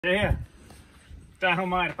Yeah,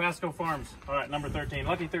 Dynamite, Pasco Farms. All right, number 13,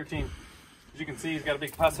 lucky 13. As you can see, he's got a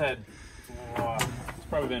big pus head. Oh, he's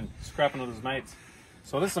probably been scrapping with his mates.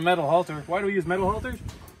 So this is a metal halter. Why do we use metal halters?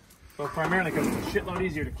 Well, primarily because it's a shitload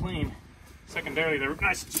easier to clean. Secondarily, they're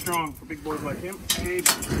nice and strong for big boys like him. Hey,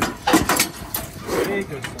 good son, hey,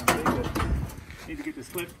 good. Need to get this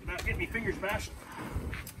clip without getting me fingers bashed.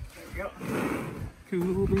 There we go.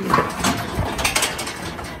 Cool beans.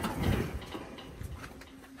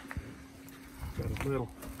 Got a little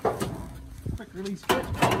quick release kit.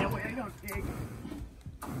 Yeah, wait, hang on. Yeah,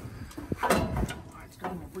 alright, it's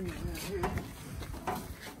going to bring it in here.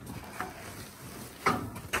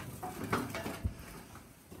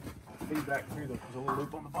 Feedback through there's a little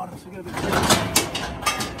loop on the bottom, so we gotta be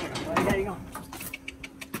careful. There you go.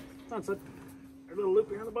 That's it. There's a little loop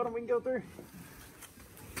here on the bottom we can go through.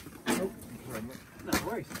 Nope. No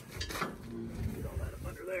worries. Get all that up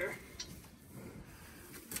under there.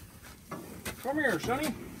 Come here,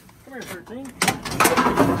 Sonny. Come here, 13.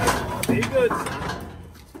 Be good.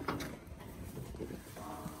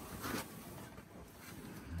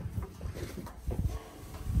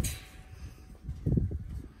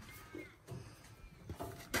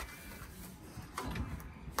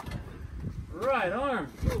 Right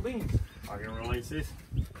arm. Cool beans. I'm gonna release this.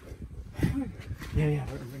 Yeah.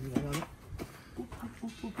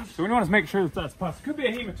 So we want to make sure that that's pus. Could be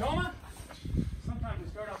a hematoma. Sometimes we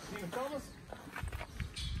start off with hematomas.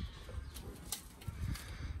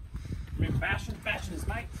 Maybe bashing his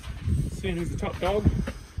mate. Seeing who's the top dog.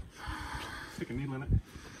 Stick a needle in it.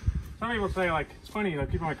 Some people say, like, it's funny,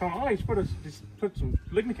 like people might come, oh, you should just put some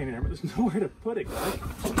lignocaine in there, but there's nowhere to put it, guys.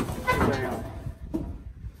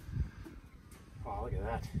 Oh, look at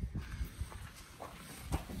that.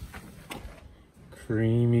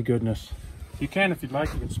 Creamy goodness. You can, if you'd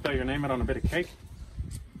like, you can spell your name out on a bit of cake.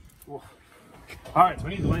 All right, so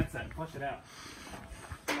we need to lance that and flush it out.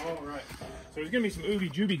 All right, so there's gonna be some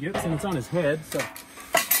ooby-jooby gets, and it's on his head, so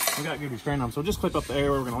we got good restraint on him. So just clip up the area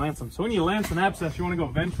where we're gonna lance him. So when you lance an abscess, you wanna go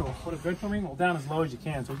ventral. What does ventral mean? Well, down as low as you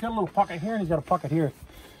can. So he's got a little pocket here, and he's got a pocket here.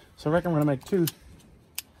 So I reckon we're gonna make two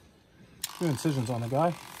incisions on the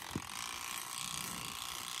guy.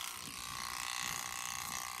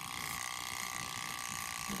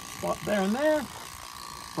 Spot there and there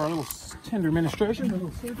for our little tender administration, a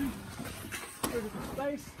little surgery, surgical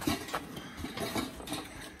space.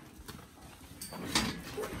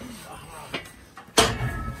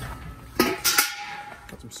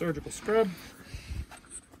 Got some surgical scrub.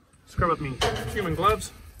 Scrub with me human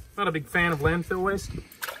gloves. Not a big fan of landfill waste.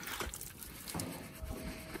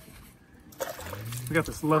 We got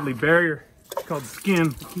this lovely barrier called skin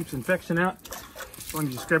that keeps infection out. As long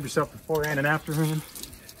as you scrub yourself beforehand and afterhand.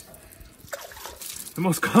 The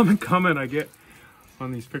most common comment I get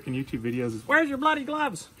on these freaking YouTube videos is, "Where's your bloody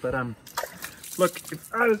gloves?" But look,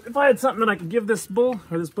 if I had something that I could give this bull,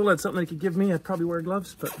 or this bull had something that he could give me, I'd probably wear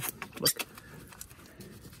gloves. But look,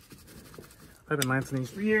 I've been lancing these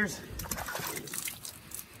for years,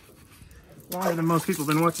 longer than most people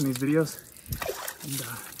have been watching these videos. And,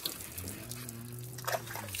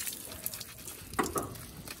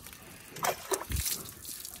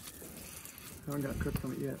 I haven't got cooked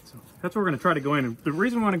from it yet, so that's where we're going to try to go in. And the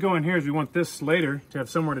reason we want to go in here is we want this later to have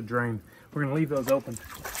somewhere to drain. We're going to leave those open.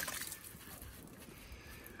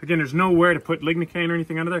 Again, there's nowhere to put lignocaine or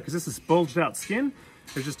anything under there because this is bulged out skin.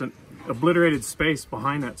 There's just an obliterated space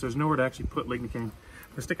behind that, so there's nowhere to actually put lignocaine.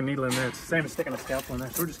 We're sticking a needle in there. It's the same as sticking a scalpel in there,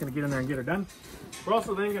 so we're just going to get in there and get her done. We're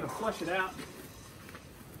also then going to flush it out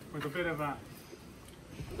with a bit of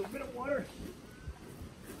water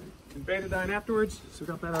and betadine afterwards. So we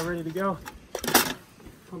got that all ready to go.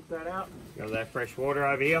 Pump that out. Got that fresh water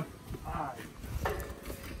over here. Alright.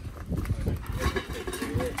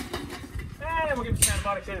 And we'll get some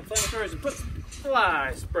antibiotics and inflammatories and put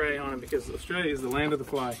fly spray on them because Australia is the land of the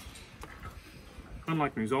fly.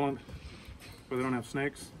 Unlike New Zealand, where they don't have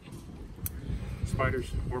snakes, spiders,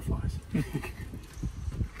 or flies. So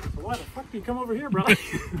why the fuck do you come over here, brother?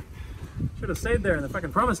 Should have stayed there in the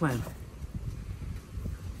fucking promised land.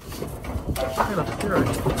 Get up, you're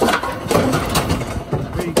right.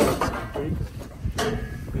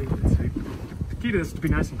 The key to this is to be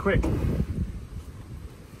nice and quick.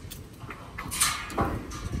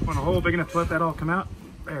 Want a hole big enough to let that all come out?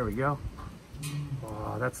 There we go.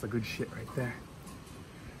 Oh, that's the good shit right there.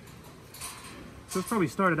 So this probably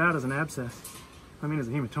started out as an abscess. I mean, as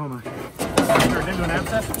a hematoma. Turned into an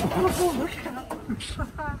abscess. Oh, look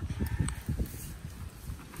out!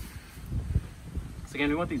 So again,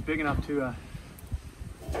 we want these big enough to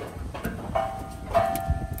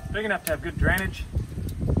have good drainage.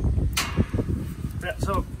 Yeah,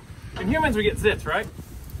 so in humans we get zits, right?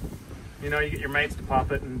 You know, you get your mates to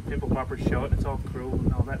pop it and pimple poppers show it, and it's all cruel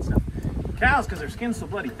and all that stuff. Cows, because their skin's so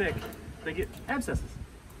bloody thick, they get abscesses.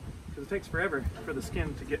 Because it takes forever for the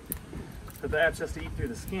skin to get, for the abscess to eat through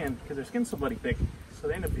the skin, because their skin's so bloody thick. So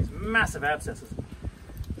they end up with these massive abscesses,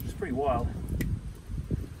 which is pretty wild.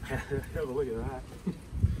 Have a look at that.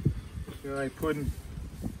 All right, pudding.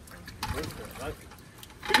 We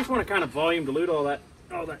just want to kind of volume dilute all that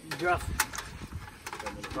guff.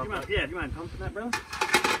 Do you mind pumping that, brother?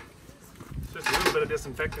 Just a little bit of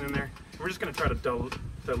disinfectant in there. We're just going to try to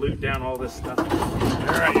dilute down all this stuff. All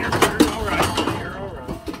right, you're all right. You're all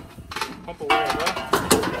right. Pump away, bro.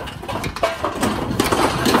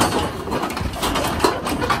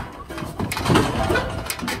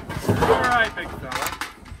 All right, big fella.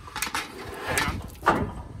 Hang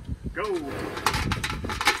on. Go.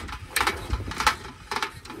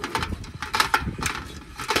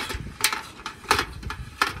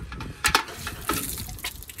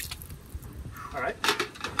 All right.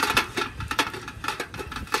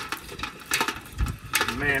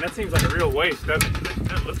 Man, that seems like a real waste, doesn't it?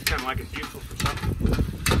 That looks kind of like it's useful for something.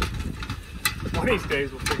 One of these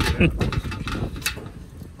days we'll figure it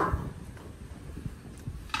out.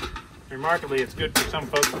 Remarkably, it's good for some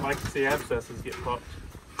folks that like to see abscesses get popped.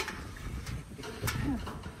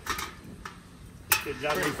 Good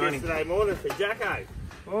job yesterday morning for Jacko.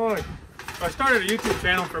 Boy, I started a YouTube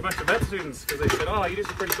channel for a bunch of vet students because they said, oh, you do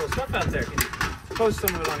some pretty cool stuff out there. Can you post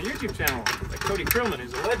some of it on a YouTube channel? Like Cody Krillman,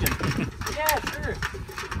 who's a legend. Yeah, sure.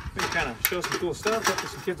 We can kind of show some cool stuff. Hopefully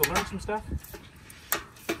some kids will learn some stuff.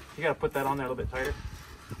 You got to put that on there a little bit tighter.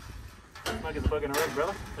 Might get the bug in a rug,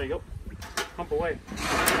 brother. There you go. Pump away.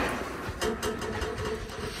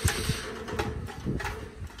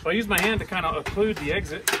 So I use my hand to kind of occlude the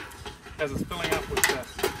exit as it's filling up with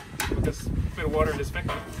this bit of water and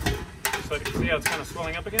disinfectant. So you can see how it's kind of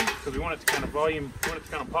swelling up again, because we want it to kind of volume, we want it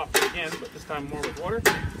to kind of pop through again, but this time more with water.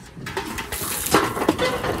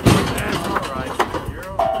 That's all right. You're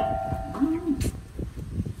all right.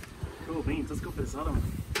 Cool beans. Let's go for this other one.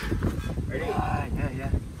 Ready? Yeah.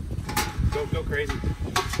 Go crazy.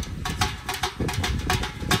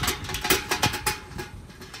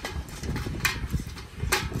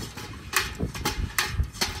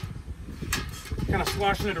 Kind of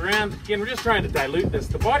sloshing it around. Again, we're just trying to dilute this.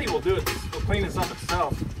 The body will do it. Will clean this up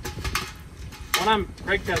itself. When I'm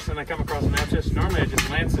preg testing and I come across an abscess, normally I just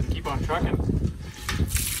lance it and keep on trucking.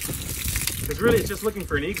 Because really it's just looking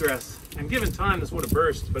for an egress. And given time, this would have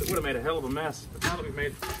burst, but it would have made a hell of a mess. But now that we've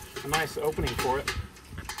made a nice opening for it,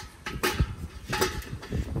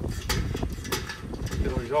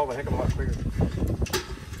 it'll resolve a heck of a lot quicker.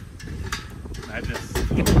 Madness.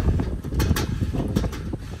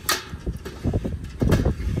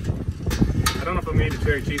 I don't know if I'm going to eat a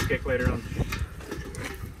cherry cheesecake later on.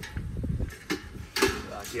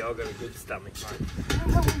 Yeah, I've got a good stomach, mate.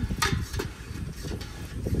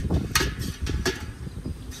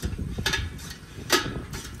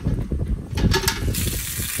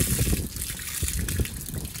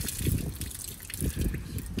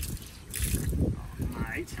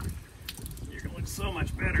 Mate, you're going to look so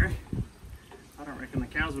much better. I don't reckon the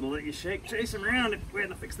cows would have let you chase them around if we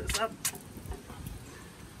hadn't fixed this up.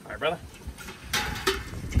 All right, brother.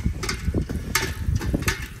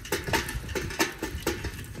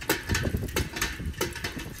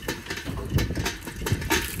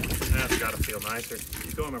 That's got to feel nicer.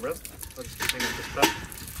 Keep going, my brother. I'll just clean up this stuff.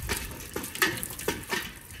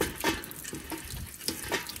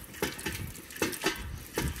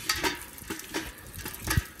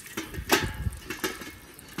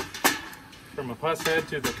 From a pus head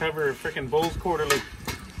to the cover of frickin' Bull's Quarterly.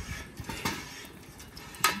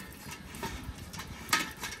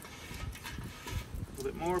 A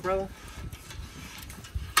little bit more, brother.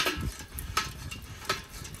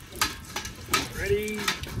 Ready,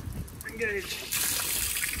 engage.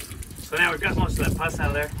 So now we've got most of that pus out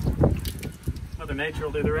of there. Mother Nature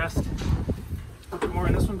will do the rest. A little bit more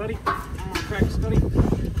in this one, buddy. One more practice, buddy.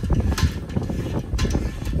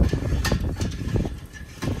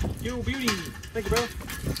 You beauty. Thank you, bro.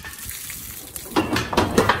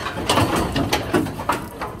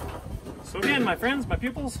 So again, my friends, my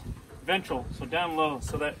pupils, ventral, so down low,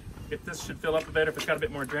 so that if this should fill up a bit, if it's got a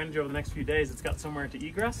bit more drainage over the next few days, it's got somewhere to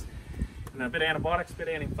egress. And a bit of antibiotics, a bit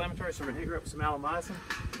of anti-inflammatory, so we're going to hit her up with some alomycin,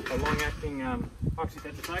 a long-acting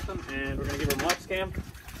oxytetracycline, and we're going to give her Meloxicam,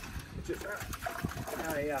 which is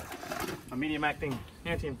a medium-acting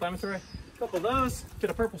anti-inflammatory. A couple of those, bit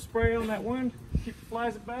of purple spray on that wound, keep the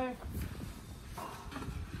flies at bay.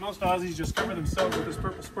 Most Aussies just cover themselves with this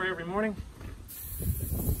purple spray every morning.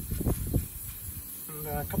 And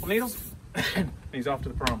a couple needles, and he's off to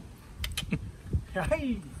the prom.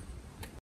 Hey!